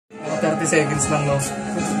30 seconds lang, no?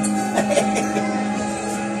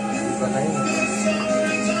 Iba na yun.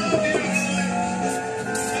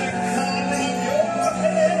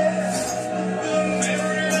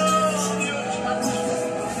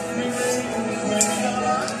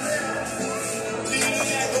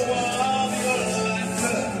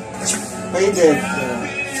 Faded.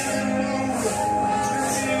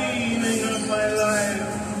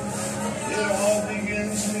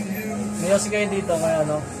 Mayos kayo dito, may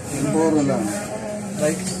ano? Puro lang.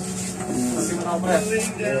 Like? Kasi mo na ako yan.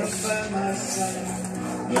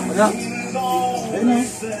 Wala. Ayun o.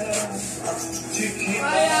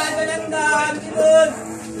 Ayan, dalandan!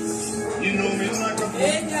 Ilun!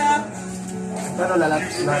 Enya! Pero lahat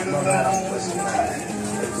mga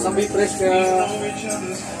sabi fresh ka.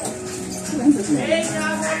 Enya,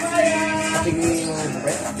 mamaya! Patigil yung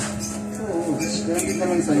bubay? Oo, ganyan ka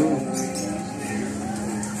lang sa'yo.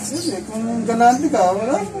 Kasi kung ganante ka,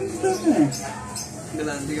 wala akong problema eh.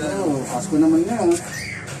 Ganante ka? Oo, Pasko naman yan.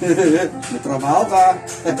 May trabaho ka.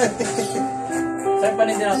 Saan pa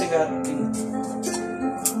rin din natin ka?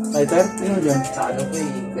 Lighter? Ano dyan? Sa ano ko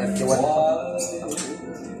eh, 31 pa.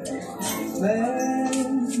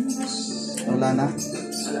 Wala na?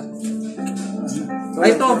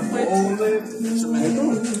 Ay, ito! Ito.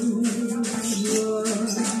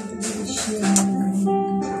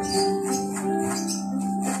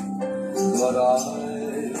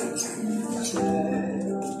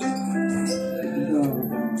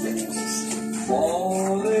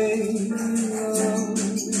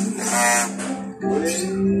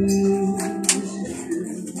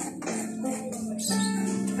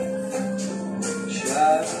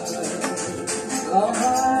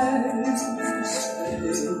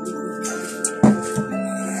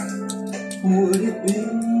 Would it be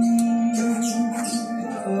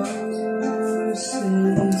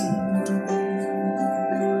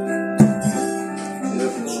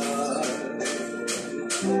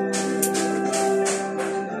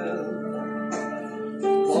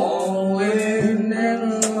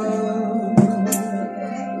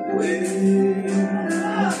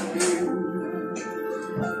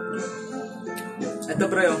ito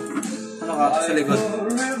bro, ano ka sa likod?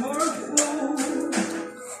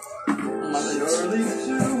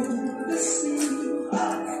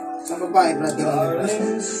 Sa babae, Brad, di ba?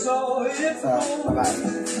 Sa babae.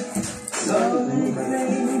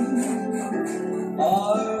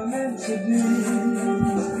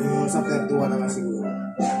 Sa pertuwa naman siguro.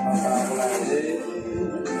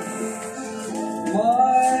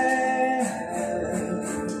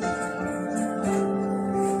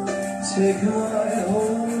 take my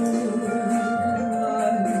whole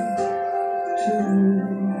life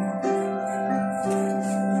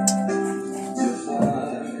to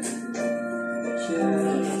find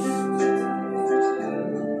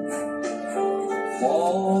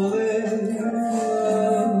fall in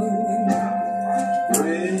love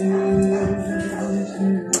with you.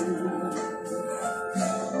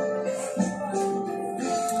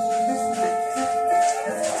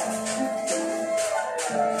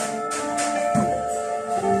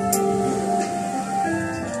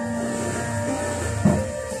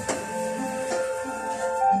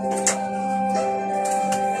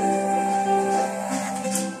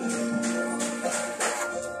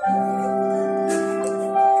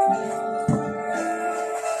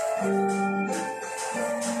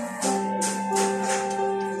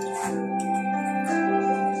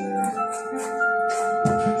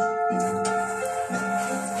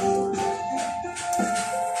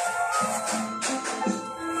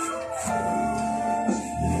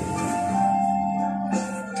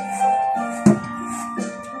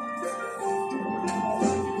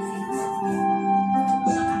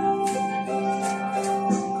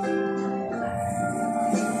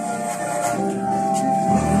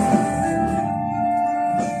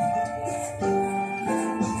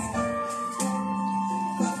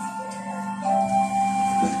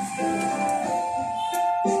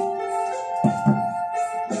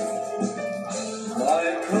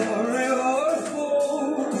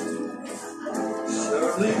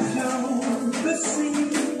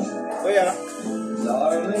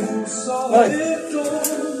 Darling, so little,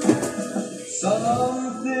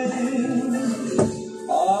 something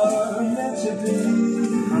are meant to be.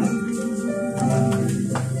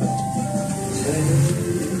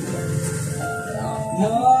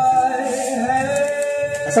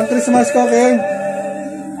 Asang Christmas ko, King?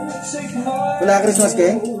 Wala Christmas,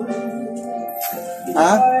 King?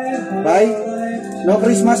 Ha? Bye? No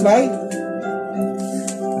Christmas, bye?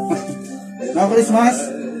 No Christmas?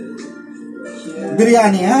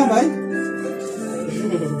 Biryani, ha? Bye?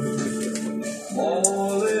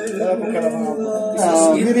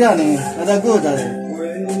 biryani. Ada good, ada.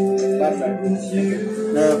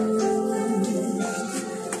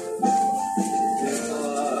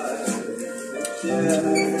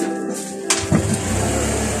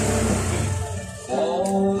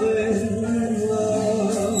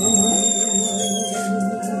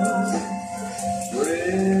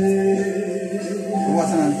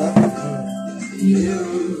 Bukasan nanta.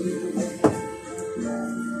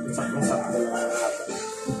 Sakto-sakto lang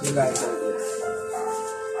yung guys.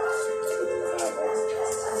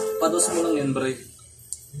 Patos mo lang yan, bro.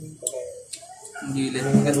 Ang gilid.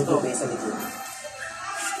 Ganito. Sa likod.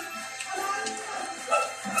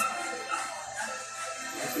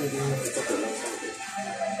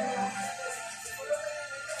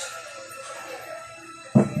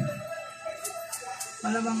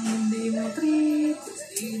 Malamang hindi mo trip.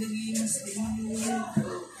 Hindi naging mas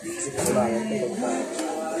Bayan kayo pa.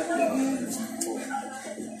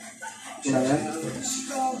 Wala yan.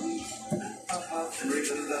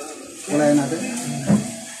 Wala yan natin.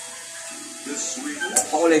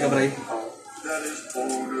 Pakulay ka, bro.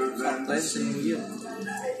 Sakto yun sa New Year.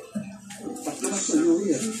 Takto na sa New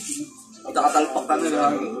Year. Nakatalpak ka nila.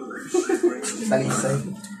 Talisay.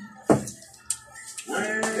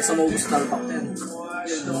 Kasi maubos talpak yan.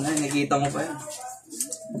 Yun, nakikita mo pa yan.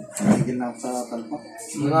 Tigil na ako sa talpak.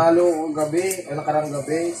 Nanalo ko gabi, nakarang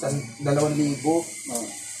gabi, sa 2,000. Oh.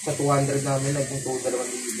 Sa 200 namin, naging 2,000.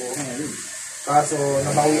 Kaso,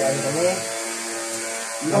 nabawian kami.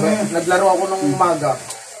 Naglaro ako ng umaga.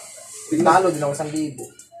 Talo din ako 1,000.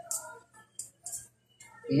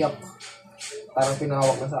 Iyak. Parang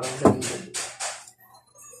pinahawak na sa akin 1,000.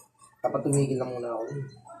 Dapat tumigil lang muna ako.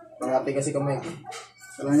 Pangati kasi kamay ko.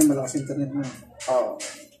 Kailangan niya malakas internet mo. Oo.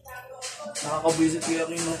 Nakakabisit kaya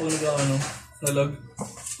ako yung mga kung nag-ano. Nalag.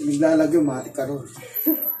 Naglalag yung matik ka ron.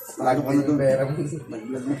 Lalo ka na doon. Pera.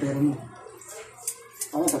 Naglag na pera mo.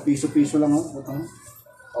 Ako, pa piso-piso lang ako. Butang.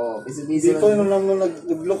 Oo, piso-piso Dito, yun lang nung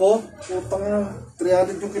nagloko. Putang na,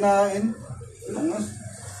 300 yung kinain. Ano nga?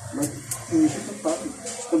 Nag-iisip na tayo.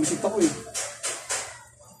 Kabisit ako eh.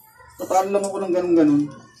 Tatalo lang ako ng ganun-ganun.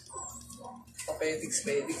 Papetics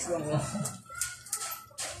lang.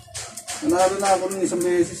 Nanalo na ako ng 1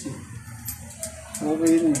 beses eh.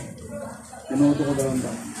 Okay na eh. Tinoto ko 2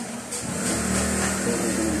 ba?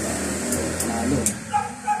 Nanalo.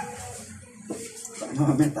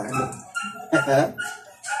 Mamaya talo.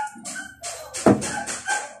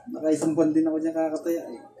 Naka-1 buwan din ako dyan kakataya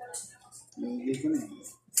eh. Hindi ko na eh.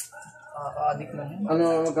 Nakaka-addict lang. Ano,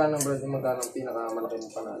 magkano bro? Magkano ang pinakamalaki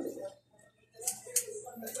mong panalo?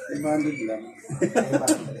 500 lang.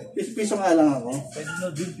 Piso nga lang ako. Pwede na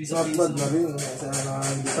din, Not piso-piso. bad na rin. Kasi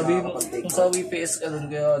hindi Sabi mo, kung sa WPS ka dun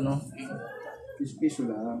kaya ano, Piso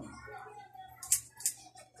lang.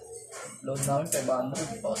 load namin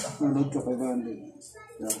 500. Pauta. Nanood ko 500.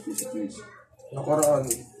 Kaya piso. Nakaraan.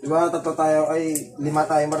 Diba, 3 tayo, ay 5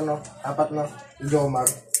 timer no? 4 no? Jomar.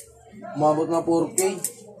 Umabot na 4K.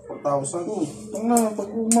 4,000. Pag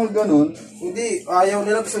umal ganun, Hindi, ayaw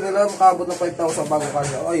nila. Gusto nila makabot ng 5,000 bago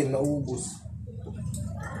kanya. Ayun, naubos.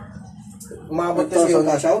 Umabot kasi yun.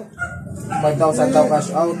 cash out? 5,000 daw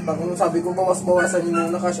cash out. Tapos sabi ko, bawas-bawasan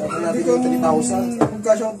nyo muna cash out natin yung 3,000.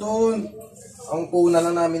 Mag-cash out doon. Ang puna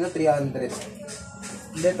lang namin na 300.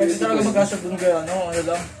 Hindi, pwede talaga mag-cash out dun kaya ano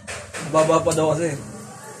lang. Baba pa daw kasi.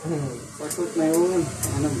 Cash out na yun.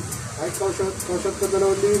 Ano? Ay, cash out ka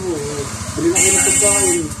 2,000. Bili na kayo ng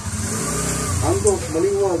pagkain. Angkok,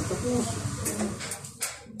 baliwag. Tapos,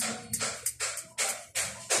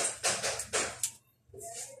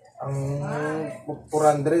 Ang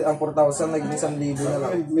 400, ang 4,000 naging 1,000 na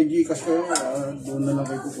lang. ay, may Gcash kayo. Doon na lang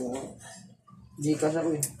kayo kukuha. Gcash ako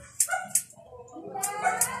eh.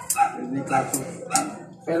 May cash out.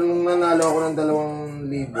 Pero nung nanalo ako ng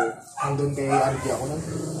 2,000, andun kay RG ako nun.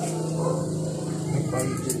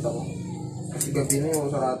 Nagpa-agent ako. Kasi gabi na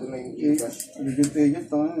yung sarado na yung Gcash. Agent,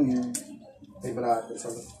 May barata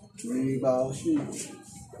sa may bawas yun.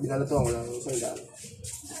 binalatuan ko lang yung sa ilan.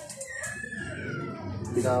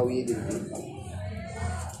 Binawi din. 50.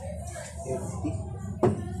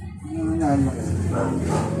 Ano nangyari na kayo?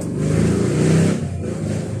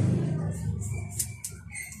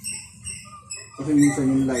 Kasi minsan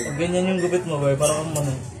yung live. Pag ganyan yung gupit mo, boy, parang kang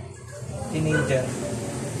ano, teenager.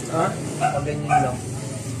 Ha? Pag ganyan lang,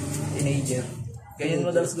 teenager. Ganyan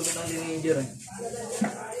madalas gupit ng teenager eh.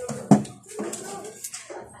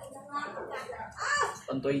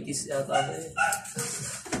 Pang 20s yata eh.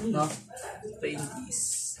 No? 20s.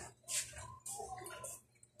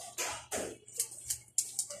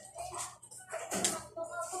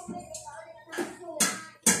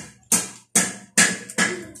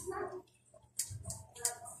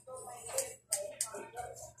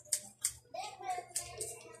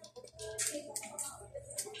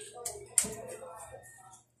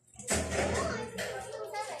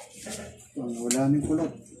 daming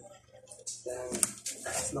kulot.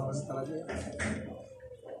 Taas lang kasi talaga yun.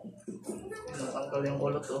 Natanggal yung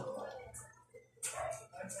kulot oh.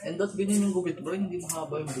 And that's ganyan yung gupit bro, hindi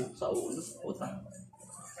mahaba yung buhok sa ulo. Utang.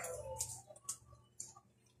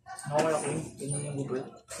 Okay, ganyan yung gupit.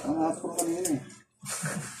 Ang afro kanina eh.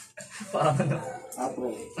 Parang ano?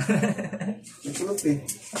 Afro. May kulot eh.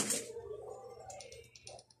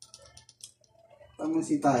 Tamang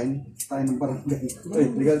sitain ng barangay. Uy,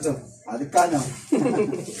 legal to. Adik ka na.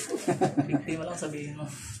 50 mo lang sabihin mo.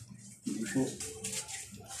 Hindi po.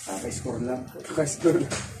 Kaka-score lang. Kaka-score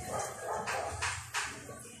lang.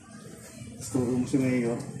 Turo mo si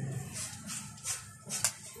Mayor.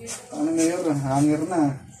 Ano Mayor? Hanger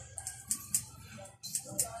na.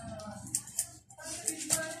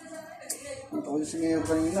 Punta ko si Mayor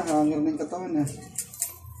kanina. Hanger na yung katawan eh.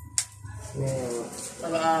 Ngayon.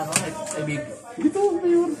 Taga ano? Ay BP. Dito,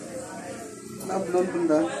 Mayor. Nablon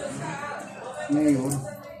banda. Mayor.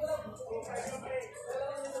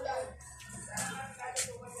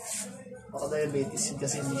 Baka diabetes yun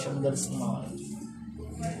kasi hindi siya madalas kumain.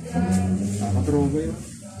 Nakadroga yun.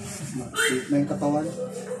 Safe na yung katawan.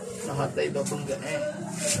 Lahat ay dobong ganyan.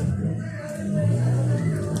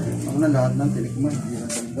 Ako na lahat ng tinikman. Hindi na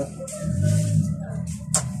tanda.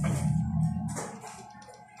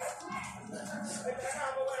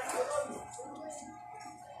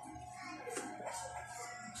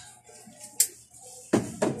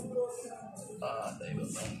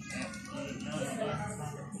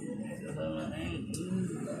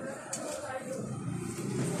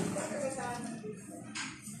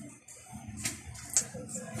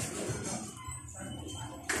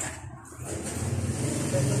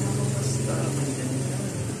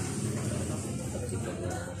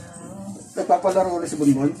 Nagpapalaro ulit si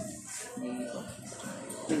Bonboy.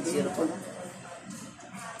 Zero pa lang.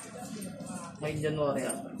 May January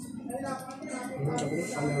ata.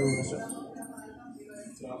 Kamero na siya.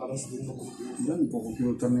 Nakakamiss din mo. Diyan,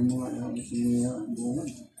 po-computer na yung mga si Bungan.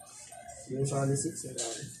 Yung sa Alisix, yung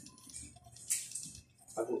dami.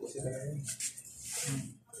 Tago ko sila ngayon.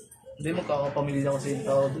 Hindi magkakapamilya kasi yung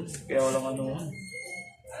tao dun. Kaya walang ano.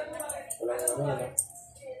 Walang ano yan eh.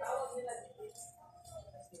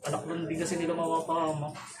 Anak dun din kasi nila mapapahama.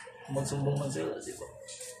 Magsumbong man sila, di ba?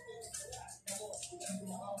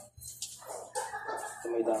 Ito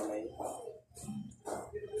may damay.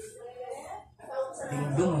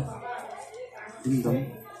 Dingdong. Dingdong.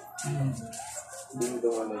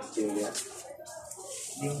 Dingdong ano, Julia.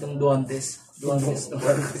 Dingdong Duantes. Duantes.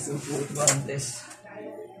 Duantes.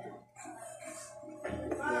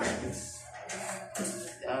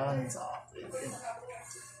 Yan, sa akin.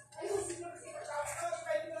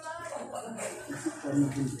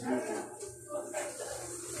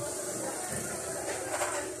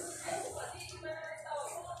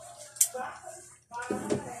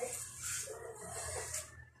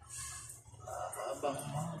 Abang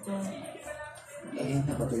mata. Ayun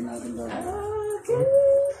na. Patuloy natin daw.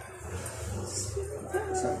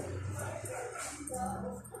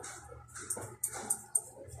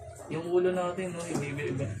 Yung ulo natin, no,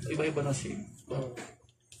 iba-iba na shape.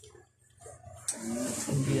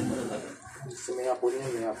 Hindi yan talaga. So may hapon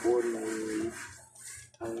yun, may hapon, may...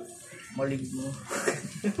 Maligno.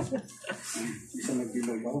 Isa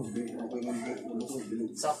nagbilog ako. Okay nga ulo ko.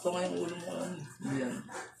 Bilog. Sakto nga yung ulo mo. Hindi yan.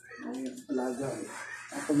 Alaga eh.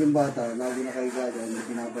 Pag yung bata, lagi na kayo gada, hindi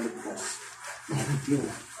pinabalik ko.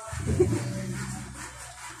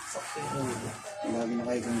 Sakto yung ulo. Lagi na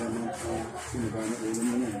kayo kang gano'n. Sino ba na ulo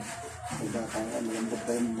mo na? Pagkaka ka, malambot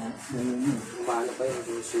tayo ng ulo mo. Paano pa yun,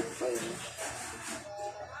 yung shape pa yun.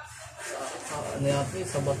 Ano yata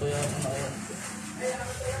sa bato yan. Ayan.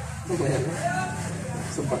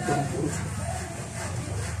 Sa batong po.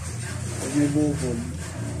 Pag may bukod,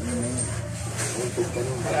 ano na yun? Untog ka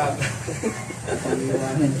nung Gaga.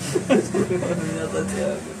 Pag-iwanan. Ano yata siya?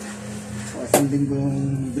 Isang linggo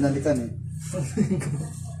yung binalikan eh.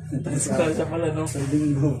 Saka siya pala, no? Isang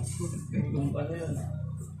linggo. Yung ano yun?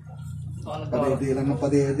 Ano ka? Padede lang ng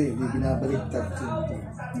padede, hindi binabaliktad.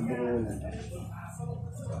 Hindi ko wala.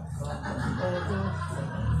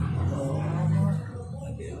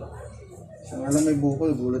 Siya nga lang may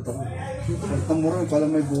bukol, gulat ako. Pagka mo rin, pala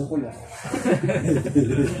may bukol ah.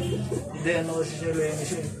 Hindi, ano kasi siya, Lenny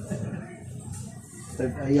siya.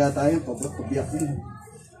 Ay yata yun, pabiyak yun.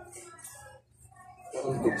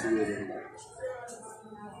 untog siguro yun.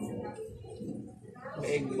 May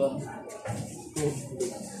egg bomb.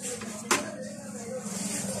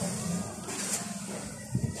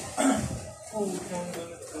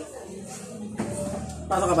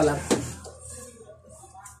 Pasok ka pala?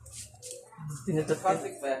 Tinatat ka.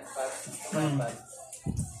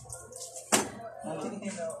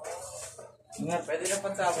 Nga, pwede na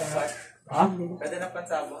pansabong pa. Ha? Pwede na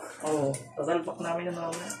pansabong. Oo. Tatalpak namin yung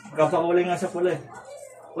namin. Kapakulay nga siya pula eh.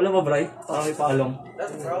 Wala ba, Bray? Para may paalong.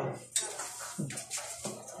 That's bro.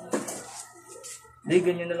 Hindi,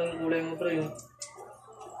 ganyan na lang yung kulay mo, Bray. Oh.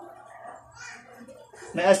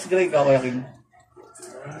 May ash gray ka, Kuya King.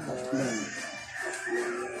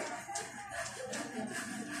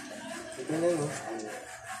 Ito na yun.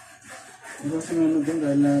 Hindi ako sinunod doon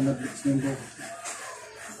dahil na-blitz na yung box.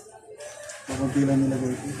 Pakunti lang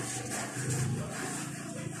nilagay ko.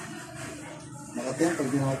 Makati yan,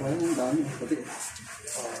 pag dinakawa yun, ang dami. Pati.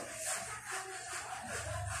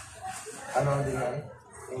 Ano ang din yan?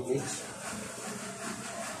 Engage?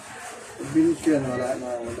 Pag binit ko yan, wala.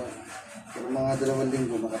 Pero mga 2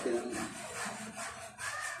 linggo, makati lang.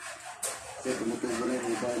 Kasi tumutubo na yung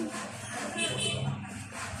iba.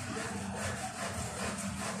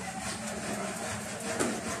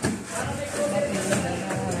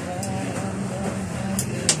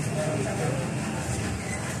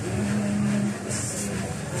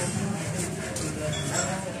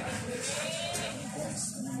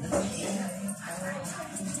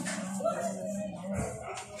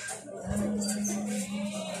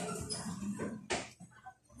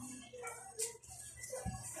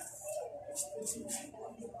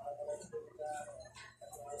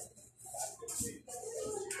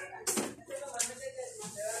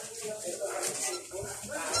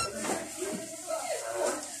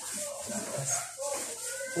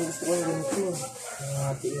 Kung gusto ko yung ganito. Ang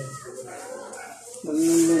hati yan.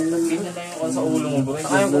 Ganyan na yung sa ulo mo, Bray.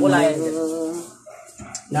 Saka yung kukulayan dyan.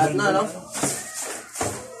 Lahat na, no?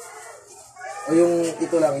 O yung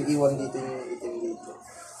ito lang, iiwan dito yung itim dito.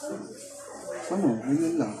 Ano?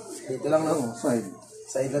 Yun lang. Dito lang, no? Oo, side.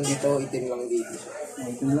 Side lang dito, itim lang dito siya.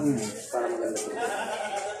 Ito lang yun. Para maganda po.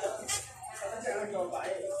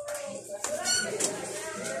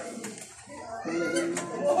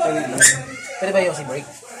 Pwede ba yung si break?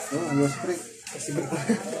 Oo, ayos break.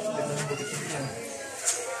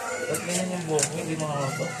 Ba't ganyan yung buhok mo, hindi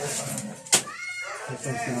makakapag.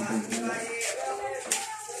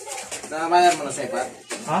 Nakabayar mo na sa ipat?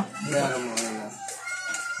 Ha? Bayar mo na.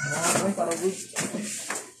 Ay, para good.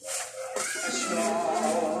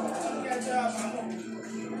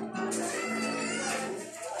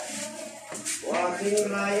 Walking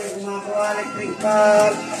layo, gumagawa electric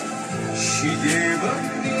pad. She gave a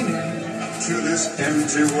meaning to this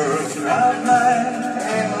empty world of mine.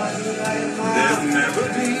 There'll never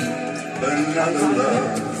be another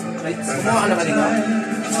love. Kumuha ka na ba dito?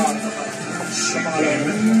 She came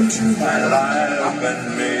into my life and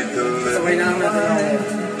made the Sabay living na naman natin.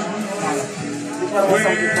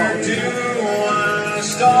 Where do I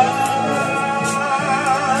start?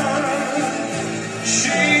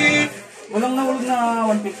 She Walang nahulog na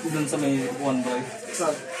 150 dun sa may upuan, Bray.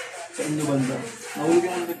 Saan? Sa inyo banda. Nahulog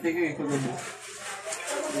yung 150 ko eh, kagabi.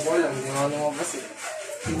 Hindi ko alam, hindi nga lumabas eh.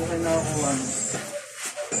 Hindi mo kayo nakakuha.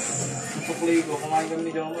 Nasuklay ko, kumain kami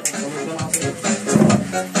ni Jomar. Nahulog ka na kasi.